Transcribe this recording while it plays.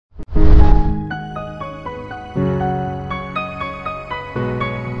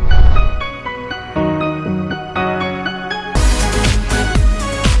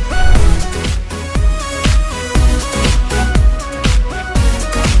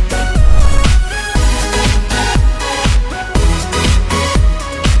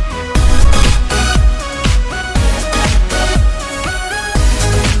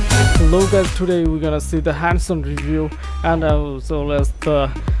guys, today we're gonna see the hands-on review and as well as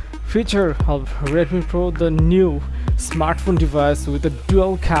the feature of Redmi Pro, the new smartphone device with a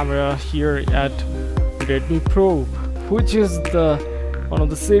dual camera here at Redmi Pro, which is the one of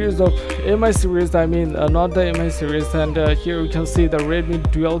the series of MI series, not the MI series. And here you can see the Redmi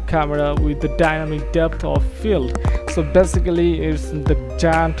dual camera with the dynamic depth of field. So basically it's the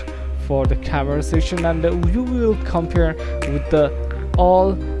giant for the camera section, and you will compare with the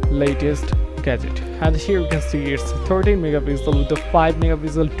all latest gadget. And here you can see it's 13 megapixel with the 5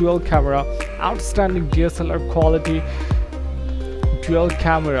 megapixel dual camera, outstanding DSLR quality dual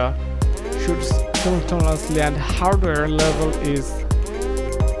camera, shoots simultaneously, and hardware level is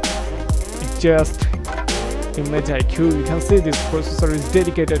just image IQ. You can see this processor is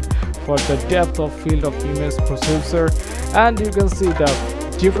dedicated for the depth of field of image processor, and you can see the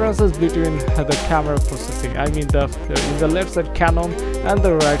differences between the camera processing. In the left side Canon and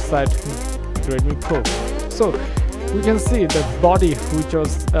the right side Redmi Pro. So we can see the body which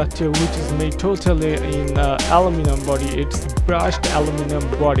is made totally in aluminum body. It's brushed aluminum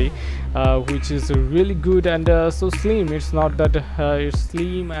body, which is really good and so slim. It's not that it's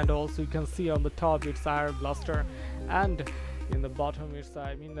slim, and also you can see on the top it's air blaster, and in the bottom it's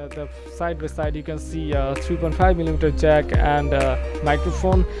the side by side you can see a 3.5mm jack and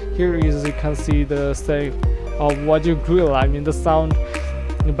microphone. Here is you can see the audio grill, the sound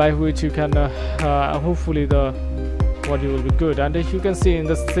by which you can hopefully the audio will be good. And you can see in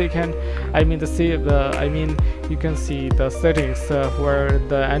the second you can see the settings where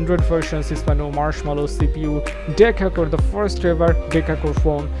the Android version 6.0 Marshmallow CPU, deca core, the first ever deca core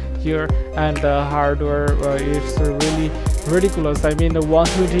phone here, and the hardware is really ridiculous.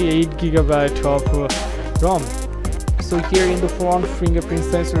 128GB of ROM. So here in the front fingerprint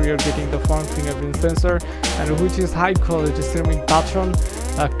sensor, you're getting the front fingerprint sensor, and which is high quality ceramic button,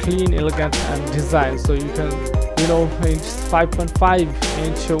 clean, elegant, and design. So you can, it's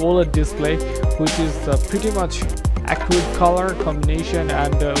 5.5-inch OLED display, which is pretty much accurate color combination,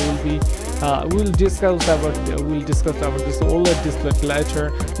 and we'll discuss about this OLED display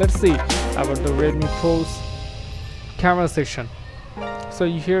later. Let's see about the Redmi Pro's camera section. So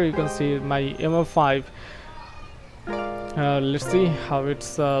here you can see my MO5. Let's see how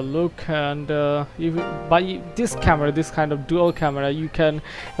it's look, and by this camera, this kind of dual camera, you can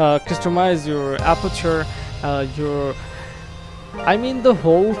customize your aperture, the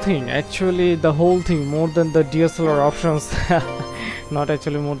whole thing, more than the DSLR options. Not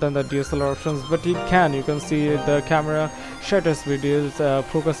actually more than the DSLR options, but you can see the camera shutter speed is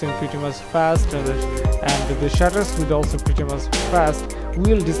focusing pretty much fast, and the shutter speed also pretty much fast.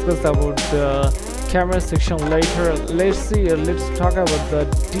 We'll discuss about the camera section later. Let's talk about the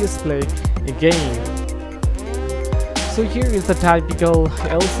display again. So here is the typical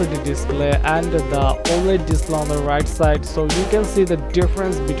LCD display and the OLED display on the right side. So you can see the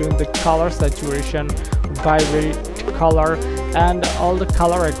difference between the color saturation, vibrant color, and all the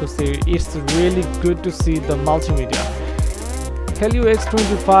color accuracy. It's really good to see the multimedia. Helio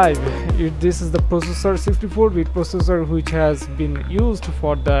X20 this is the processor, 64-bit processor, which has been used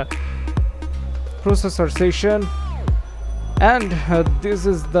for the processor section, and this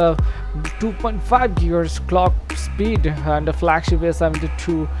is the 2.5 GHz clock speed and a flagship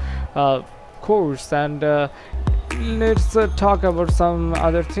S72 cores. And let's talk about some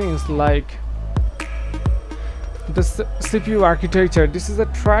other things like the CPU architecture. This is a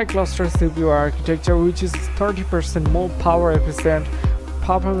tri-cluster CPU architecture, which is 30% more power efficient,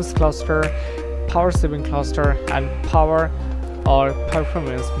 performance cluster, power saving cluster, and power or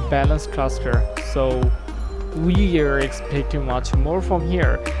performance balanced cluster. So we are expecting much more from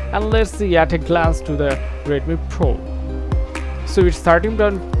here. And let's see at a glance to the Redmi Pro. So it's 13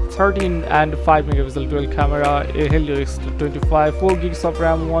 and 5 megapixel dual camera, a Helio X25, 4 gigs of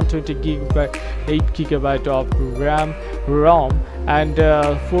RAM, 120GB, 8GB of ROM, and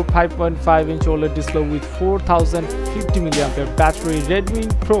 5.5-inch OLED display with 4050 mAh battery. Redmi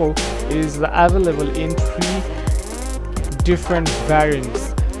Pro is available in 3 different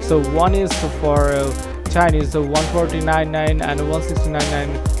variants. So one is for Chinese, so 149.9 and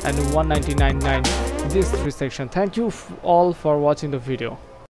 169.9 and 199.9. These 3 sections. Thank you all for watching the video.